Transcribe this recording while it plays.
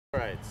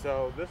Alright,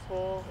 so this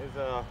hole is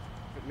a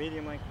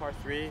medium length par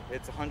 3.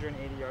 It's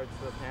 180 yards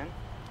to the pin.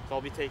 So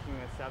I'll be taking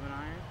a 7-iron.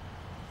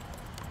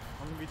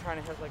 I'm going to be trying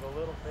to hit like a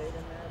little fade in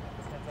there.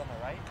 The pin's on the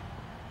right.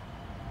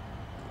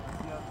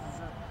 See how it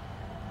comes up?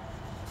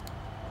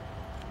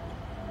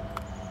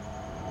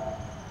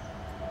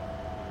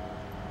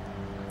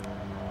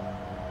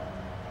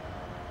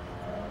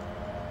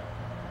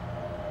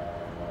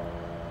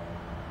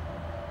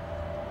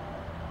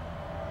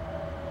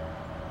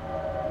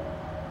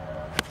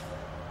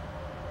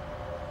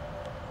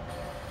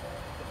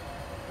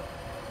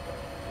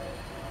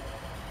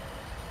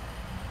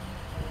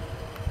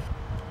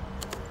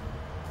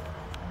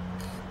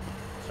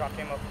 Shot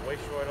came up way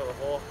short of the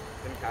hole,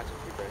 didn't catch it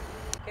too great.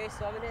 Okay,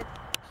 so I'm gonna hit,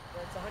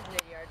 it's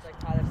 180 yards like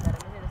Tyler said. I'm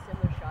gonna hit a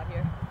similar shot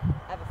here.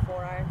 I have a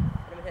 4-iron, and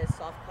I'm gonna hit a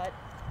soft cut.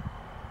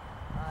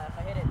 If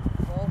I hit it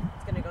full,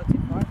 it's gonna go too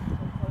far. So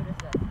I'm probably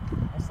just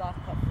a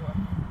soft cut for.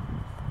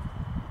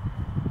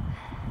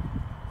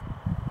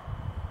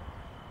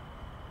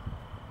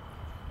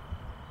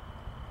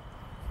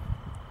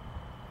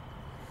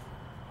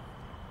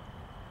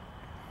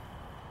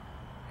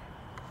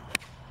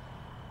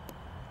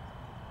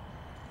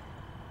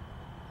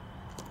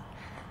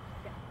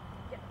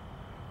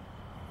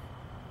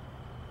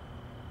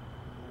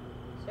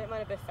 So it might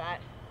have been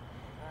fat.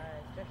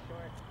 It's just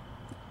short.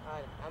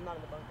 I'm not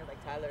in the bunker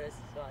like Tyler is,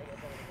 so I guess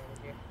I'm gonna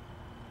go here.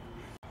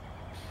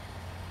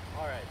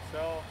 Alright,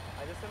 so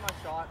I just hit my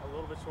shot a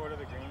little bit short of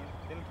the green.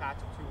 Didn't catch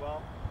it too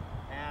well.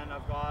 And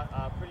I've got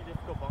a pretty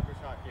difficult bunker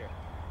shot here.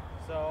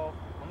 So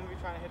I'm going to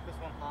be trying to hit this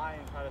one high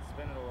and try to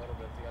spin it a little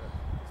bit to get it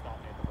to stop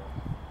me at the hole.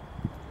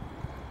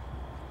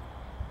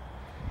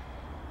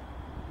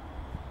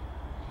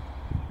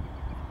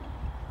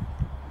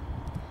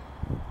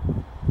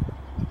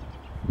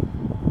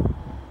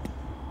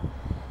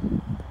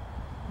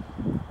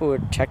 Ooh,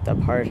 it checked up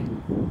hard.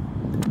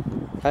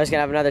 I was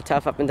gonna have another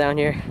tough up and down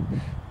here.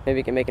 Maybe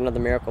we can make another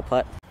miracle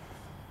putt.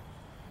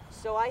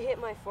 So I hit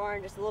my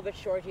 4-iron just a little bit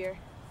short here.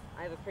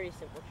 I have a pretty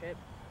simple chip.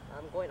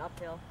 I'm going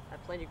uphill. I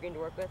have plenty of green to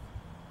work with.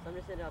 So I'm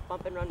just in a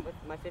bump and run with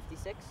my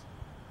 56.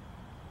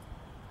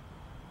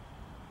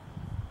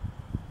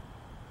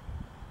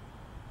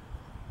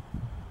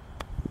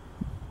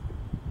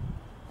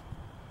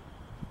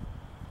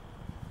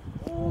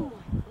 Oh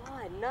my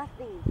god,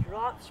 nothing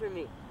drops for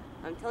me.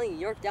 I'm telling you,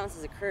 York Downs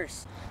is a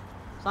curse.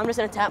 So I'm just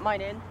gonna tap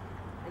mine in,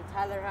 and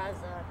Tyler has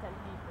 10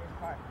 feet for his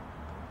par.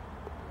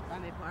 So I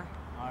made par.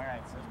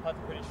 Alright, so this putt's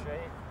pretty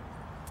straight.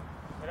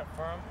 Hit it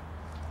firm.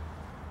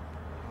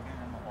 We'll get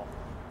it in the hole.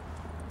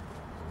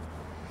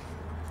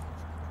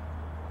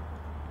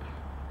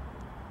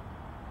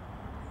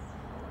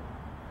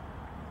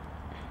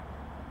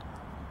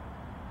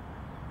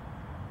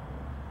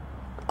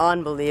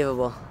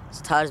 Unbelievable.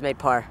 So Tyler's made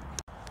par.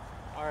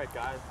 Alright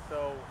guys,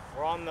 so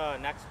we're on the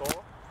next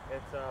hole.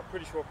 It's a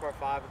pretty short par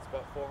 5, it's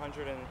about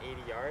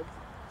 480 yards.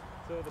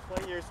 So the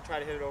play here is to try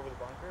to hit it over the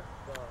bunker,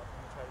 so I'm going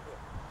to try to do it.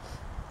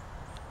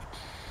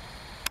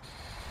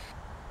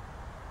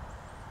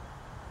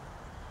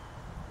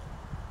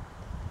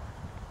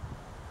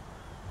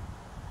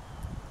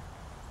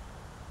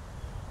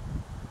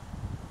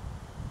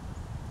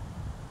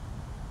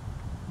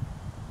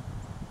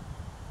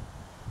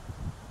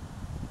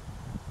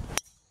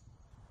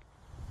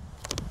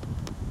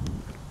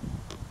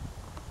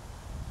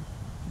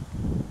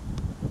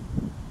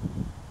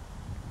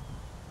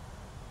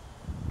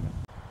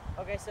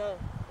 Okay, so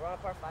we're on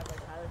par 5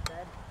 like Tyler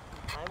said.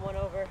 I'm 1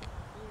 over,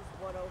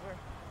 he's 1 over.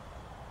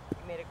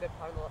 He made a good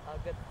par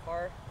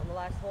on the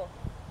last hole.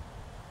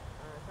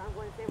 So I'm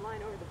going the same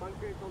line over the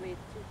bunker. It's only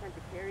 210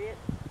 to carry it,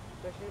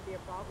 so it shouldn't be a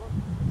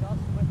problem. It's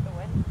also with the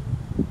wind.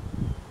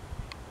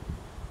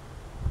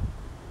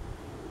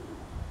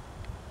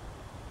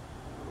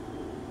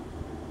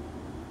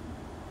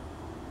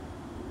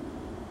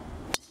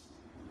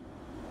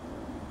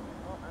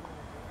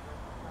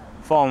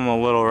 Follow him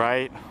a little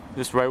right,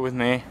 just right with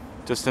me,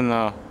 just in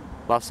the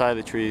left side of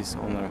the trees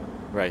on the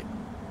right.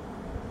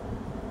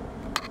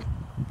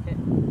 Okay,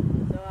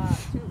 so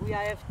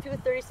I have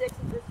 236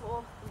 in this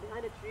hole. I'm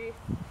behind a tree.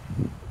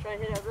 I'm trying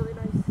to hit a really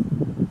nice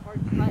hard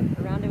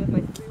cut around it with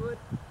my 3-wood,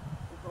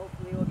 and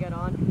hopefully we'll get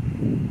on.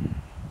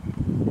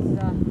 This is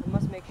a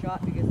must-make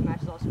shot because the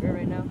match is all square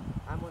right now.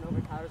 I'm 1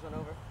 over, Tyler's 1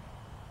 over.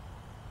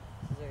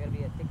 This is going to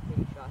be a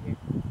tick-taking shot here.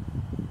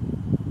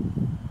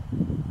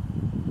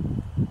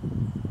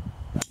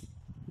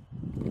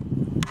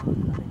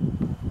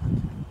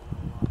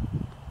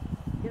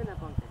 Get in that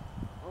bunker.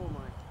 Oh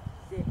my.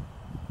 Sick.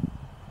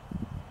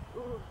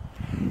 Ooh.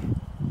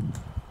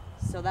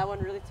 So that one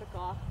really took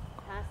off.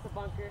 Past the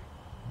bunker.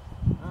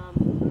 I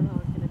don't know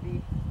how it's going to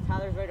be.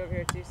 Tyler's right over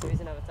here too, so he's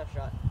going to have a tough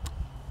shot.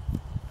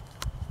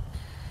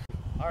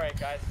 Alright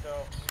guys,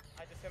 so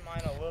I just hit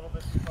mine a little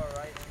bit too far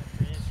right in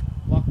the trees.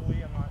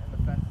 Luckily I'm not in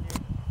the fence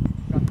here.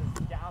 Got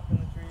this gap in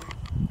the trees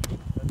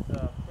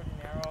that's pretty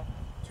narrow,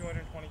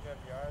 225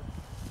 yards.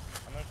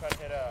 I'm going to try to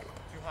hit a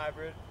 2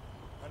 hybrid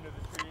under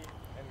the tree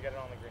and get it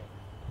on the green.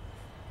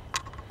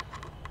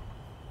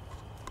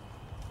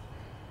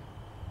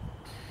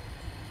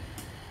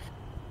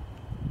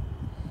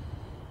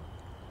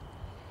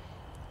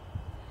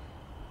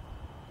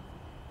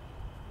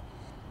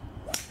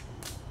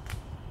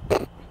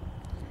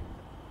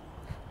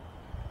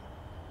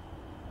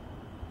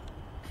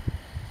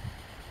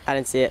 I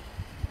didn't see it.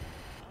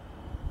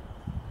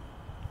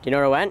 Do you know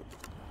where it went?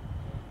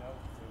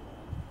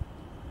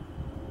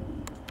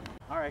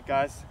 Alright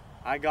guys,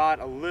 I got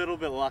a little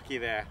bit lucky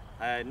there.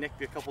 I nicked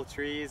a couple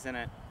trees and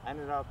it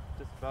ended up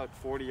just about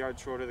 40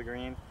 yards short of the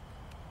green.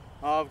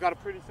 I've got a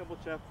pretty simple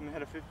chip. I'm gonna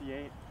hit a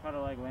 58, try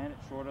to like land it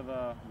short of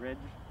the ridge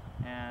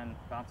and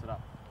bounce it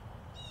up.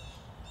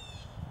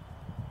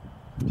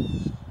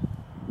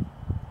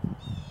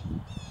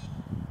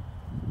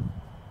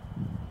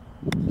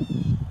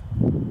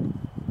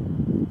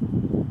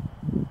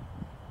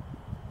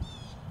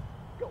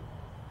 Go,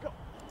 go.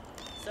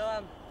 So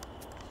I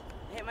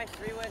hit my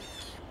 3-wood,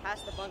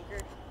 past the bunker,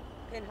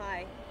 pin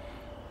high.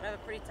 I have a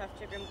pretty tough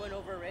chip. I'm going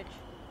over a ridge.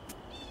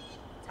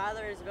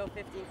 Tyler is about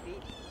 15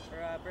 feet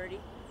for birdie.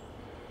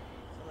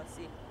 So let's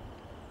see.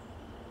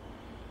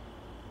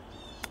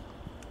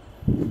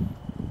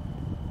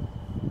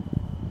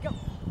 Go.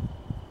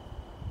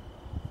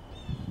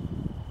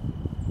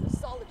 A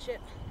solid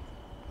chip.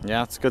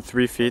 Yeah, it's a good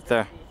 3 feet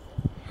there.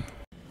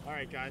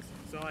 Alright guys,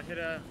 so I hit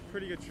a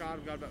pretty good shot.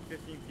 I've got about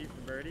 15 feet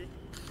for birdie.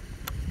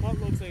 Well, it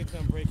looks like it's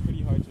going to break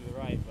pretty hard to the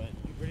right, but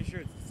I'm pretty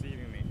sure it's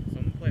deceiving me. So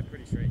I'm going to play it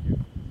pretty straight here.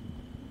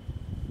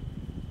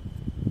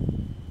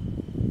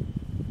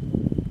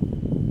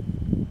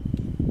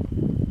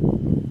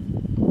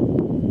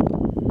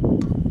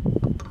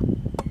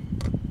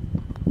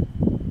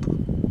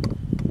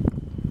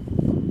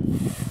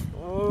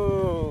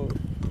 Ooh,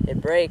 it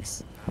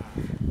breaks.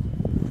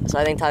 So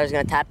I think Tyler's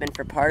going to tap in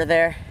for part of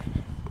there.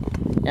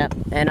 Yep,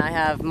 and I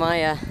have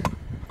my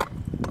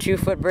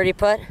 2-foot birdie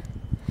putt.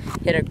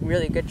 Hit a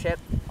really good chip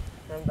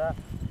from the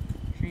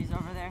trees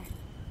over there.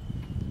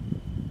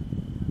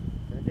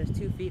 So just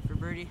 2 feet for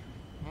birdie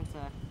and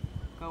to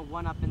go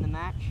 1 up in the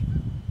match.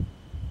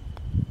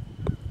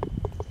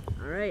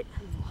 All right,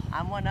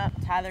 I'm 1 up.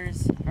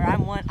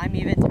 I'm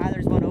even.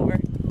 Tyler's 1 over.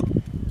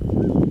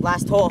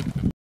 Last hole.